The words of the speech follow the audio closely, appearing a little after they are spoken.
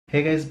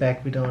Hey guys,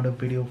 back with another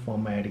video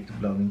from my addictive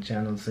blogging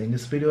channel. So in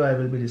this video I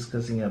will be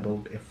discussing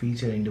about a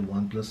feature in the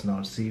Oneplus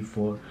Nord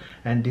C4,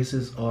 and this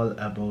is all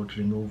about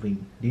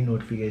removing the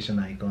notification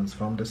icons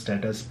from the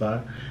status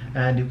bar.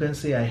 And you can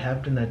see I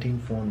have the Nothing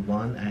Phone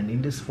 1, and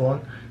in this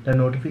phone the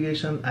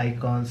notification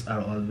icons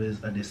are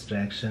always a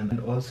distraction, and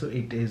also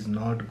it is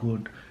not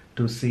good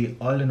to see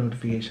all the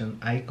notification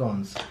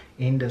icons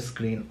in the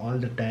screen all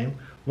the time.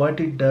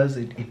 What it does,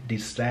 it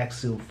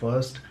distracts you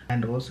first,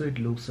 and also it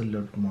looks a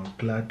lot more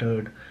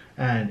cluttered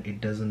and it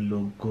doesn't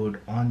look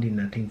good on the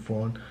Nothing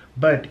phone.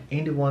 But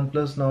in the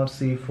Oneplus Nord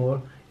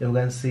C4 you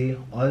can see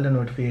all the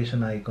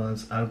notification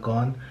icons are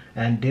gone,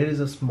 and there is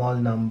a small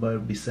number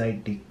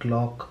beside the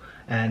clock,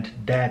 and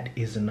that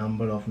is the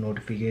number of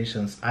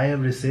notifications I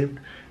have received.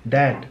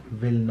 That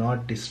will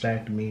not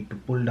distract me to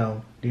pull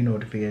down the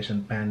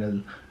notification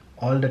panel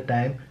all the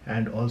time,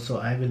 and also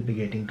I will be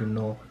getting to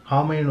know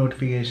how many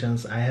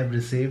notifications I have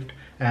received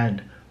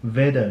and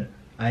whether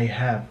I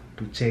have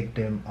to check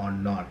them or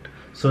not.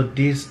 So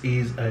this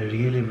is a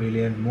really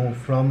brilliant move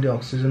from the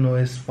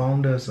OxygenOS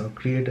founders or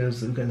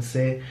creators, you can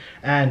say,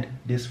 and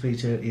this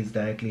feature is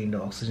directly in the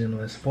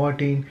OxygenOS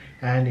 14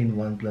 and in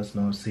OnePlus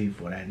Nord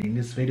C4. And in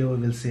this video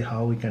we will see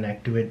how we can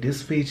activate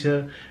this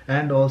feature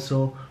and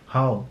also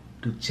how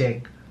to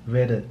check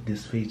whether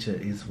this feature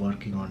is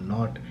working or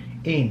not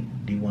in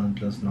the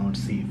OnePlus Nord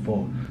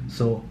C4.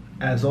 So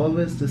as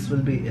always, this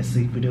will be a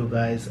sick video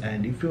guys,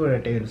 and if you are a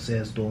tech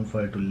enthusiast, don't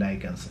forget to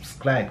like and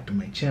subscribe to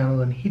my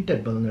channel and hit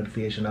that bell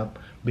notification up,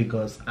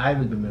 because I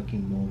will be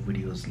making more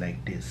videos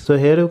like this. So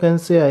here you can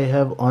see I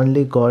have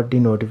only got the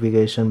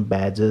notification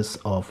badges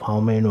of how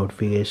many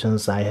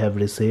notifications I have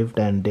received,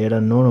 and there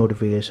are no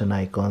notification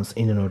icons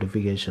in the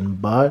notification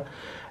bar.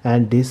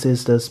 And this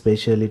is the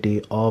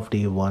speciality of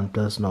the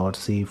OnePlus Nord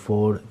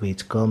C4,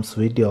 which comes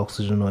with the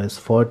OxygenOS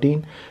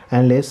 14.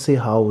 And let's see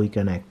how we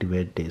can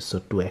activate this. So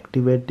to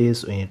activate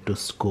this, we need to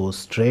go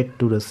straight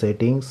to the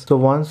settings. So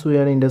once we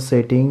are in the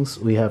settings,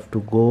 we have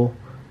to go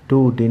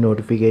to the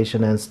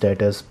notification and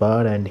status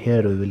bar, and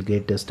here we will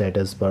get the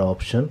status bar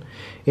option.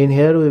 In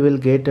here we will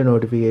get the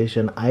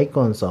notification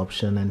icons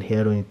option, and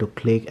here we need to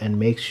click and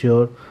make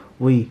sure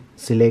we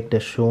select the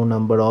show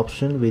number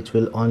option, which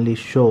will only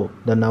show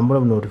the number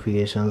of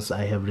notifications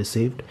I have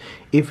received.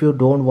 If you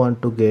don't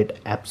want to get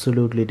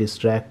absolutely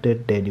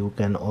distracted, then you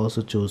can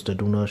also choose the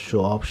do not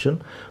show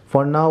option.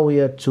 For now we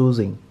are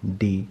choosing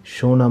the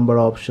show number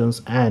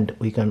options, and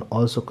we can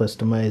also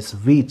customize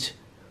which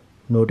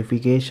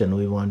notification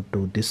we want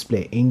to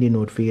display in the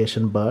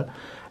notification bar.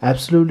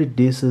 Absolutely,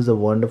 this is a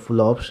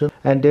wonderful option.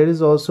 And there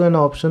is also an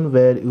option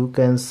where you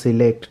can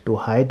select to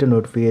hide the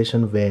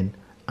notification when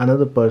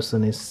another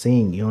person is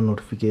seeing your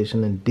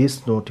notification, and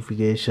this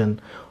notification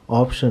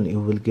option you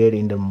will get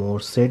in the more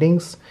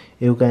settings.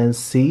 You can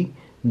see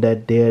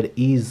that there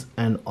is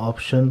an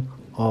option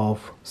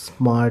of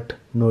smart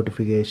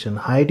notification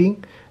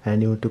hiding,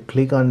 and you need to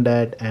click on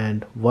that,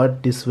 and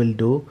what this will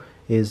do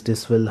is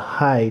this will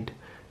hide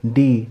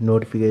the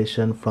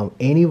notification from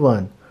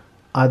anyone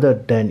other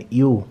than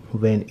you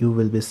when you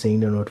will be seeing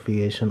the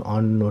notification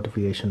on the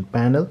notification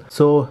panel.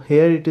 So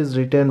here it is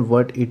written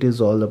what it is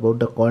all about.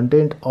 The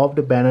content of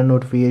the banner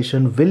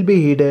notification will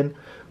be hidden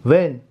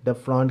when the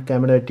front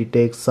camera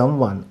detects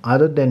someone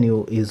other than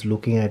you is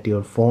looking at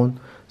your phone.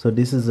 So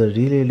this is a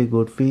really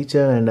good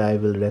feature, and I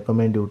will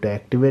recommend you to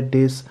activate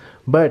this.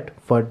 But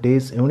for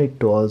this you need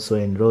to also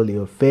enroll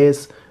your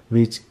face,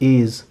 which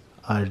is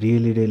a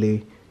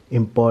really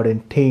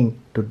important thing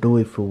to do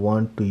if you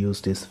want to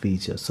use this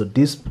feature. So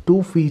these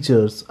two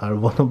features are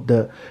one of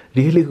the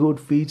really good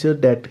feature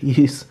that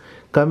is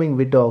coming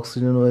with the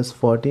OxygenOS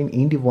 14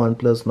 in the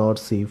OnePlus Nord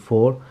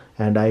C4,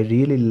 and I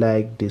really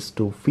like these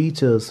two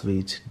features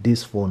which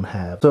this phone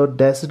have. So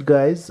that's it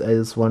guys, I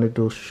just wanted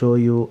to show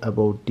you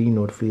about the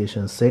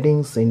notification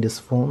settings in this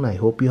phone. I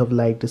hope you have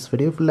liked this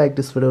video. If you like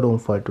this video, don't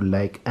forget to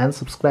like and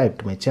subscribe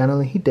to my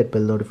channel and hit that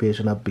bell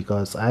notification up,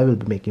 because I will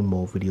be making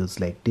more videos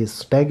like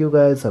this. Thank you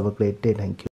guys, have a great day. Thank you.